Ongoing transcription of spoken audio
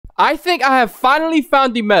I think I have finally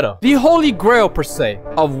found the meta, the holy grail per se,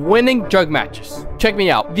 of winning jug matches. Check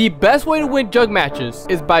me out. The best way to win jug matches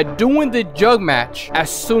is by doing the jug match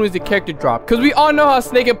as soon as the character drop. Because we all know how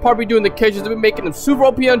Snake and Park be doing the characters. They'll be making them super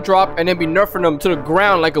OP on drop and then be nerfing them to the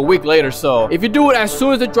ground like a week later. So if you do it as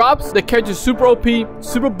soon as it drops, the character's super OP,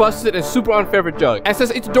 super busted, and super unfair for jug. And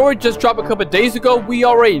since Itadori just dropped a couple days ago, we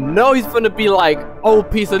already know he's gonna be like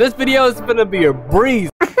OP. So this video is gonna be a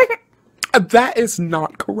breeze. That is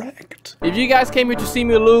not correct. If you guys came here to see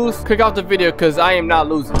me lose, click off the video because I am not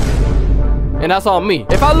losing. And that's on me.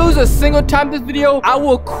 If I lose a single time this video, I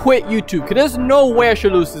will quit YouTube. Because there's no way I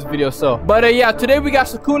should lose this video. So, but yeah, today we got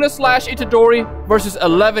Sukuna / Itadori versus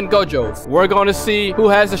 11 Gojos. We're going to see who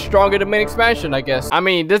has the stronger the main expansion, I guess. I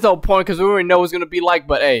mean, there's no point because we already know what it's going to be like,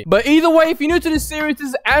 but hey. But either way, if you're new to this series, this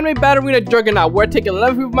is Anime Battle Arena Juggernaut. Where I take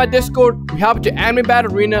 11 people from my Discord, we hop into Anime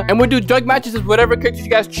Battle Arena, and we do jug matches as whatever characters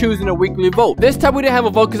you guys choose in a weekly vote. This time we didn't have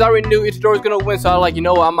a vote because I already knew Itadori was going to win, so I was like, you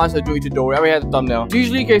know what, I might as well do Itadori. I already had the thumbnail.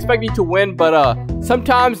 Usually you can expect me to win, but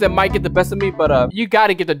sometimes that might get the best of me, but you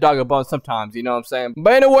gotta get the dog a bone sometimes, you know what I'm saying?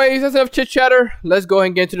 But anyways, that's enough chit chatter. Let's go ahead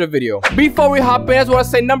and get into the video. Before we hop in, I just want to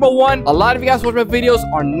say, number one, a lot of you guys watch my videos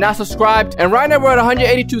are not subscribed, and right now we're at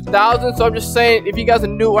 182,000. So I'm just saying, if you guys are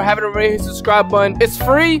new or haven't already hit the subscribe button, it's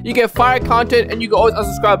free. You get fire content, and you can always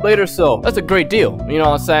unsubscribe later. So that's a great deal, you know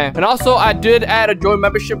what I'm saying? And also, I did add a join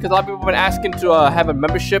membership because a lot of people have been asking to have a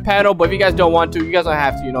membership panel, but if you guys don't want to, you guys don't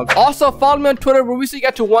have to, you know. Also, follow me on Twitter. We recently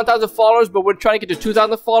got to 1,000 followers, but we're trying to get to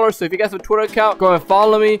 2,000 followers. So if you guys have a Twitter account, go and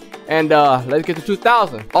follow me, and let's get to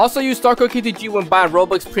 2,000. Also use Star Code KTG when buying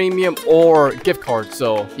Robux Premium or gift cards.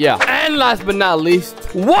 So yeah. And last but not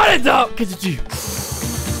least, what is up, KTG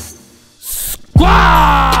Squad?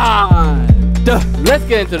 Let's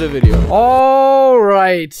get into the video. All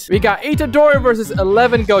right, we got Itadori versus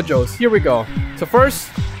 11 Gojos. Here we go. So first,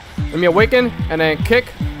 let me awaken and then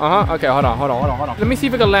kick. Okay, hold on. Let me see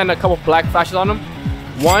if I can land a couple black flashes on him.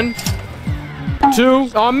 1,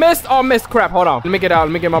 2. Oh, I missed. Crap, hold on. Let me get out.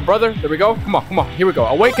 Let me get my brother. There we go. Come on. Here we go.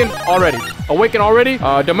 Awaken already.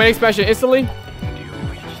 Domain expansion instantly.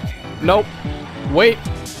 Nope. Wait.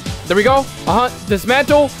 There we go.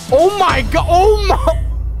 Dismantle. Oh my god.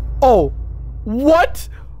 Oh. What?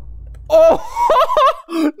 Oh.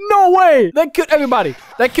 No way. That killed everybody.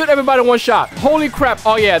 In one shot. Holy crap.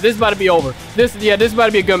 Oh yeah, this is about to be over. This is about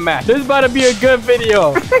to be a good match. This is about to be a good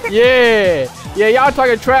video. Yeah, y'all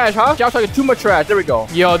talking trash, huh? Y'all talking too much trash. There we go.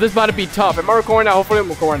 Yo, this is about to be tough. Am I recording now? Hopefully I'm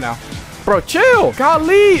recording now. Bro, chill.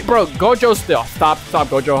 Golly. Bro, Gojo still. Stop,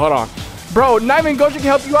 Gojo. Hold on. Bro, not even Gojo can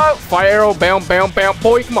help you out. Fire arrow. Bam.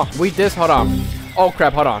 Boy, come on. Wait this. Hold on. Oh,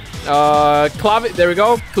 crap. Hold on. Clav it. There we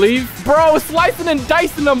go. Cleave. Bro, slicing and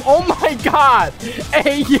dicing them. Oh, my God.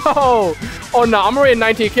 Hey, yo. Oh, no. I'm already at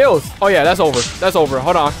 19 kills. Oh, yeah. That's over.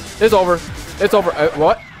 Hold on. It's over.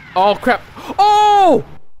 What? Oh, crap.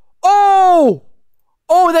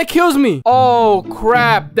 Oh, that kills me. Oh,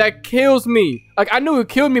 crap. That kills me. Like, I knew it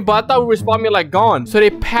killed me, but I thought we were spawning me, like, gone. So they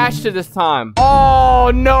patched it this time.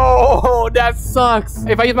 Oh, no. That sucks.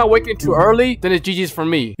 If I use my awakening too early, then it's GG's for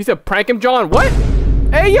me. He said, prank him, John. What?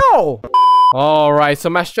 Hey, yo. All right. So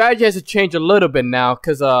my strategy has to change a little bit now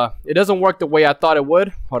because it doesn't work the way I thought it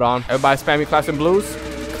would. Hold on. Everybody spam me class in blues.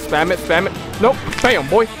 Spam it. Nope. Bam,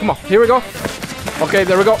 boy. Come on. Here we go. Okay,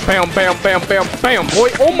 there we go. Bam, boy.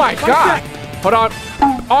 Oh, my God. Hold on.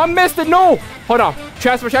 Oh, I missed it. No. Hold on.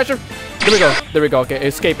 Transfer. There we go. Okay,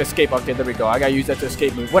 escape. Okay, there we go. I gotta use that to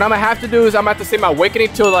escape move. What I'm gonna have to do is I'm gonna have to save my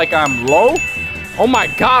awakening till like I'm low. Oh my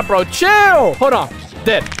god, bro. Chill. Hold on.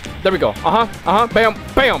 Dead. There we go. Bam.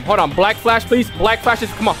 Hold on. Black flash, please. Black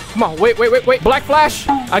flashes. Come on. Wait. Black flash.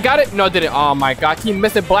 I got it. No, I didn't. Oh my god. Keep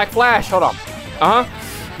missing black flash. Hold on.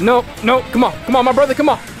 No. Come on, my brother. Come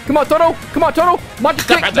on, Toto. Magic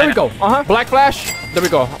kick. There we go. Black flash. There we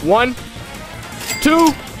go. 1,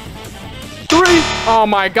 2, 3. Oh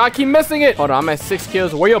my god, keep missing it. Hold on, I'm at 6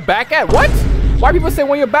 kills. Where your back at? What? Why people say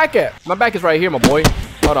where your back at? My back is right here, my boy.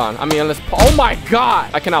 Hold on. I mean, unless. Oh my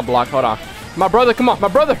god. I cannot block. Hold on. My brother, come on. My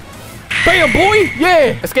brother. Bam, boy.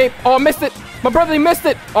 Yeah. Escape. Oh, I missed it. My brother, he missed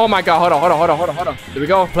it. Oh my god. Hold on. There we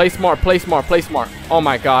go. Play smart. Oh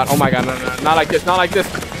my god. No. Not like this.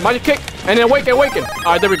 Magic kick. And then awaken.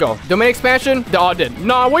 All right, there we go. Domain expansion. Oh, did.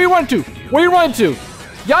 No, where you running to?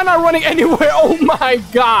 Y'all not running anywhere. Oh my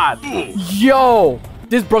god. Yo.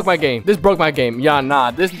 This broke my game. Yeah,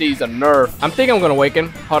 nah. This needs a nerf. I'm thinking I'm gonna awaken.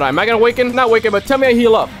 Hold on. Am I gonna awaken? Not awaken, but tell me I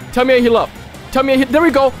heal up. There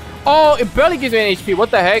we go. Oh, it barely gives me an HP.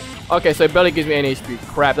 What the heck? Okay, so it barely gives me an HP.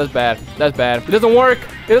 Crap, that's bad. It doesn't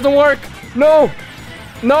work. No.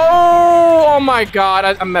 No! Oh my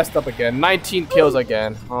god. I messed up again. 19 kills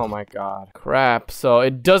again. Oh my god. Crap. So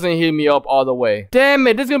it doesn't heal me up all the way. Damn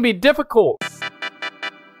it. This is gonna be difficult.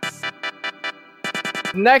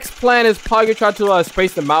 Next plan is probably try to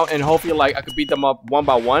space them out and hopefully like I could beat them up one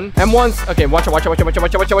by one. And once, okay, watch out. Do not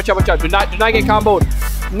get comboed.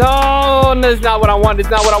 No, that's not what I wanted. It's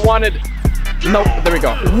not what I wanted. Nope, there we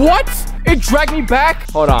go. What? It dragged me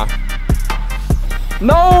back? Hold on.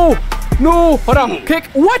 No, hold on. Kick.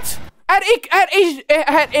 What? At 8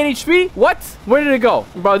 HP? What? Where did it go?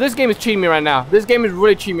 Bro, this game is cheating me right now. This game is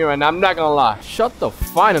really cheating me right now. I'm not gonna lie. Shut the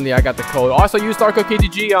finally I got the code. Also use Star Code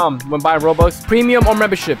KTG when buying Robux. Premium or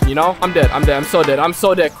membership, you know? I'm dead. I'm so dead.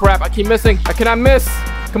 Crap, I keep missing. I cannot miss.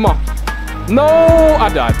 Come on. No, I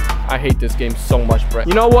died. I hate this game so much, bro.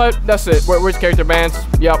 You know what? That's it. Where's character bans?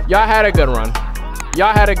 Yep, y'all had a good run.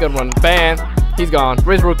 Ban. He's gone.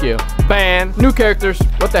 Where's Rukio? Ban. New characters.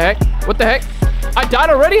 What the heck? I died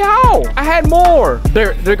already? How? I had more.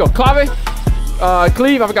 There you go. Cleave,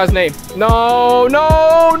 I forgot his name. No.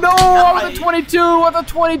 I was a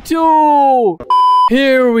 22.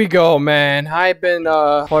 Here we go, man. I've been,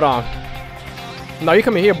 hold on. No, you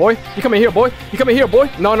coming here, boy.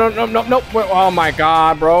 No. Oh my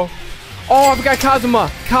god, bro. Oh, I forgot Kazuma.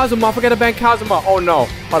 I forgot to ban Kazuma. Oh no.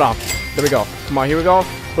 Hold on. There we go. Come on, here we go.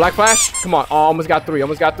 Black Flash. Come on. Oh, almost got three.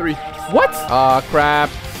 What? Crap.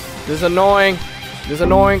 This is annoying.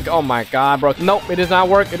 Oh my god, bro. Nope, it does not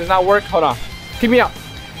work. Hold on. Kick me out.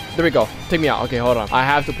 There we go. Take me out. Okay, hold on. I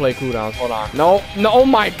have to play cooldowns. Hold on. No. Oh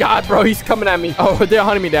my god, bro. He's coming at me. Oh, they're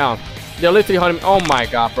hunting me down. They're literally hunting me. Oh my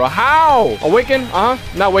god, bro. How? Awaken?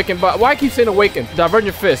 Not awaken, but why I keep saying awaken?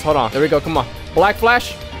 Divergent fist. Hold on. There we go. Come on. Black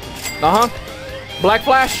Flash. Black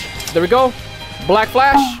Flash. There we go. Black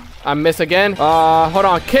Flash. I miss again. Hold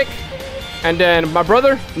on. Kick. And then my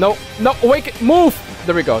brother. No. Awaken. Move.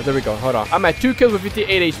 There we go. Hold on. I'm at 2 kills with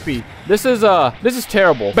 58 HP. This is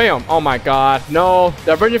terrible. Bam. Oh my god. No.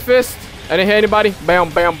 Divergent fist. I didn't hit anybody. Bam.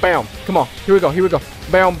 Come on. Here we go.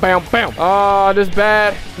 Bam. This is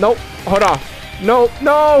bad. Nope. Hold on.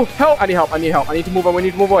 No. Help. I need help. I need to move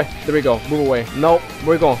away. There we go. Move away. Nope.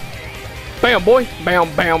 Where we going? Bam, boy. Bam,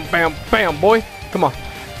 boy. Come on.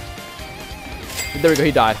 There we go.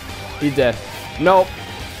 He died. He's dead. Nope.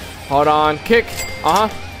 Hold on. Kick.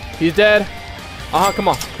 He's dead. Come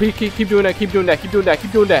on. Keep doing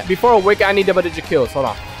that. Before I wake, I need double-digit kills. Hold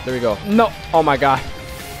on. There we go. No. Oh my god.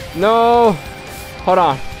 No. Hold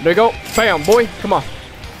on. There we go. Bam, boy. Come on.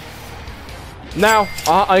 Now.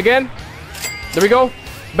 Again. There we go.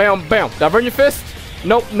 Bam. Divergent fist.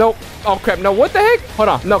 Nope. Oh crap. No. What the heck? Hold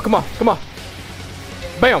on. No. Come on.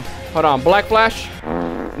 Bam. Hold on. Black Flash.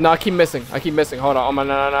 No, I keep missing. Hold on. Oh my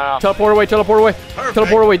no. Teleport away.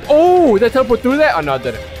 Oh, did I teleport through that? Oh no,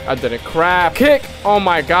 I didn't. Crap. Kick. Oh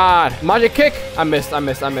my god. Magic kick. I missed.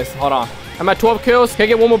 Hold on. I'm at 12 kills. Can I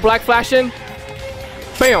get one more Black Flash in?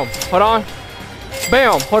 Bam. Hold on.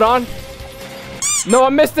 Bam. Hold on. No, I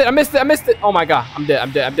missed it. Oh my god. I'm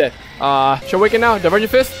dead. Should awaken now. Divergent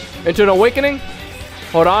fist. Into an awakening.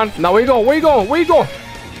 Hold on. Now where you going?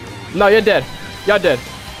 No, you're dead. Y'all dead.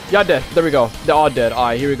 There we go. They're all dead. All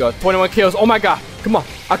right, here we go. 21 kills. Oh my god. Come on.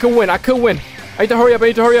 I could win. I need to hurry up.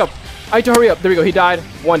 There we go. He died.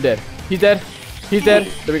 One dead. He's dead. There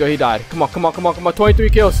we go. He died. Come on. 23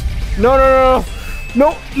 kills. No.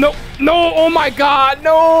 Oh my god.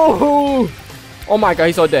 No. Oh my god.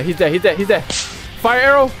 He's so dead. He's dead. Fire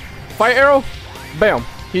arrow. Bam.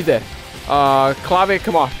 He's dead. Clave.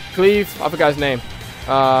 Come on. Cleave. I forgot his name.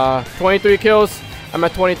 23 kills. I'm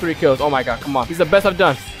at 23 kills. Oh my god. Come on. He's the best I've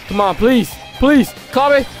done. Come on, please.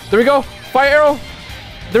 Clave. There we go. Fire arrow.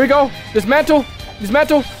 There we go. Dismantle. He's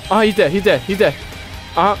dead.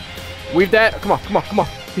 Weave that. Come on.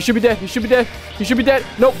 He should be dead.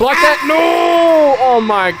 No, block that. No. Oh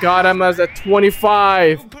my god. I was at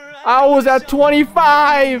 25. I was at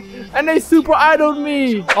 25 and they super idled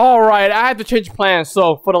me. All right, I had to change plans.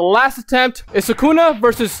 So for the last attempt, it's Sukuna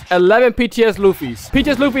versus 11 PTS Luffy's.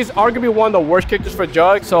 PTS Luffy is arguably one of the worst characters for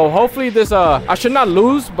Jug. So hopefully this, I should not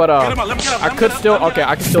lose, but I could still, okay,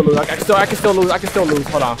 I can still lose. I can still lose.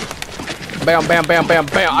 Hold on. Bam.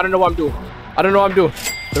 I don't know what I'm doing.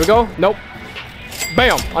 There we go. Nope.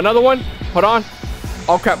 Bam. Another one. Hold on.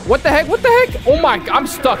 Oh crap. What the heck? Oh my god. I'm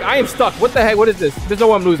stuck. I am stuck. What the heck? What is this? There's no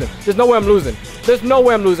way I'm losing.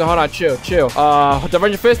 Hold on. Chill.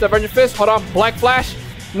 Divergent fist. Hold on. Black Flash.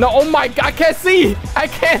 No. Oh my god. I can't see.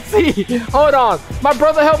 Hold on. My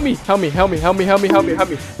brother, help me. Help me.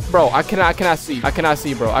 Bro, I cannot see.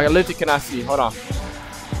 Bro. I literally cannot see. Hold on.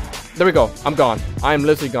 There we go. I'm gone. I am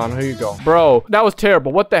literally gone. Here you go. Bro, that was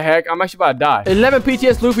terrible. What the heck? I'm actually about to die. 11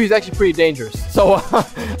 PTS Luffy is actually pretty dangerous. So,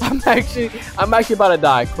 I'm actually about to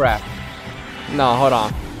die. Crap. No, hold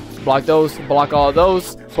on. Block those. Block all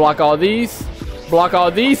those. Block all these. Block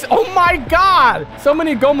all these. Oh my god! So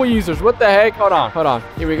many Gomu users. What the heck? Hold on. Hold on.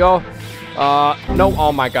 Here we go. No.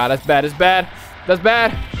 Oh my god. That's bad. That's bad. That's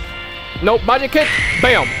bad. Nope. Magic kick.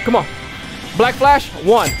 Bam. Come on. Black flash.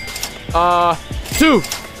 1. 2.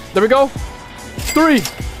 There we go. 3.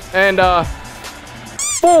 And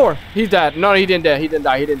 4. He's dead. No, he didn't die. He didn't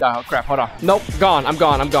die. He didn't die. Oh crap. Hold on. Nope. Gone. I'm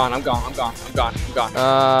gone. I'm gone. I'm gone. I'm gone. I'm gone. I'm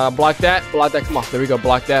gone. Block that. Block that. Come on. There we go.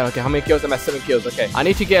 Block that. Okay. How many kills? I'm at 7 kills. Okay. I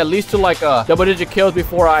need to get at least to like double-digit kills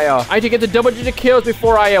before I need to get to double-digit kills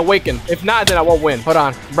before I awaken. If not, then I won't win. Hold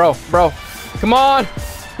on. Bro. Come on.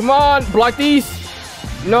 Come on. Block these.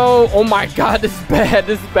 No. Oh my god. This is bad.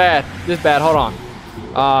 This is bad. This is bad. Hold on.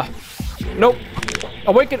 Nope.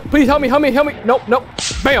 Awaken. Please help me. Help me. Help me. Nope. Nope.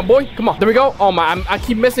 Bam, boy. Come on. There we go. Oh my. I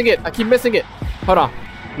keep missing it. I keep missing it. Hold on.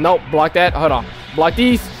 Nope. Block that. Hold on. Block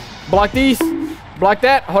these. Block these. Block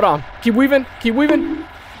that. Hold on. Keep weaving. Keep weaving.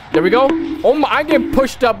 There we go. Oh my. I'm getting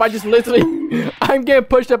pushed up by just literally. I'm getting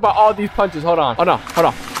pushed up by all these punches. Hold on. Hold on. Hold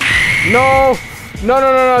on. No. No,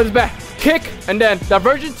 no, no, no. It's bad. Kick. And then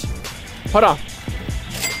divergence. Hold on.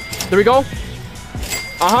 There we go.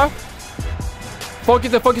 Uh-huh.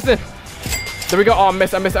 Focus in. Focus in. There we go. Oh, I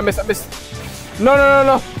missed. I missed. I missed. I missed. No, no, no,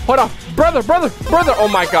 no. Hold on. Brother, brother, brother. Oh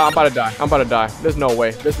my god. I'm about to die. I'm about to die. There's no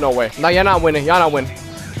way. There's no way. No, you're not winning. You're not winning.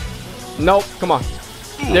 Nope. Come on.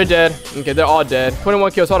 They're dead. Okay, they're all dead.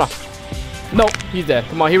 21 kills. Hold on. Nope. He's dead.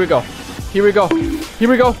 Come on. Here we go. Here we go. Here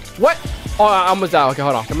we go. What? Oh, I almost died. Okay,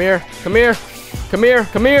 hold on. Come here. Come here. Come here.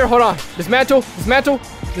 Come here. Hold on. Dismantle. Dismantle.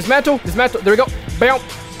 Dismantle. Dismantle. There we go. Bam.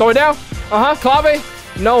 Throw it down. Uh-huh. Clave.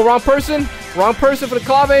 No, wrong person. Wrong person for the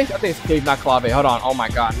clave. I think it's Cave, not clave. Hold on. Oh my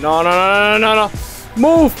god. No, no, no, no, no, no.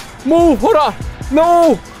 Move. Move. Hold on.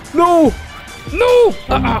 No. No. No.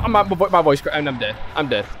 My voice. I'm dead. I'm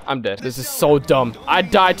dead. I'm dead. This is so dumb. I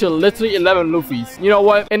died to literally 11 Luffys. You know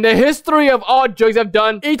what? In the history of all jugs I've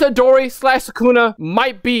done, Itadori / Sukuna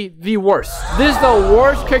might be the worst. This is the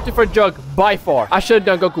worst character for Jug by far. I should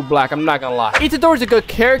have done Goku Black. I'm not gonna lie. Itadori's a good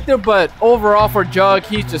character, but overall for Jug,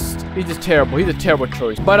 he's just terrible. He's a terrible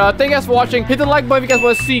choice. But thank you guys for watching. Hit the like button if you guys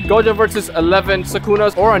want to see Gojo versus 11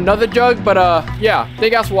 Sukunas or another Jug. But yeah, thank you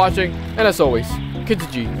guys for watching. And as always,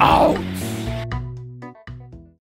 KTG out.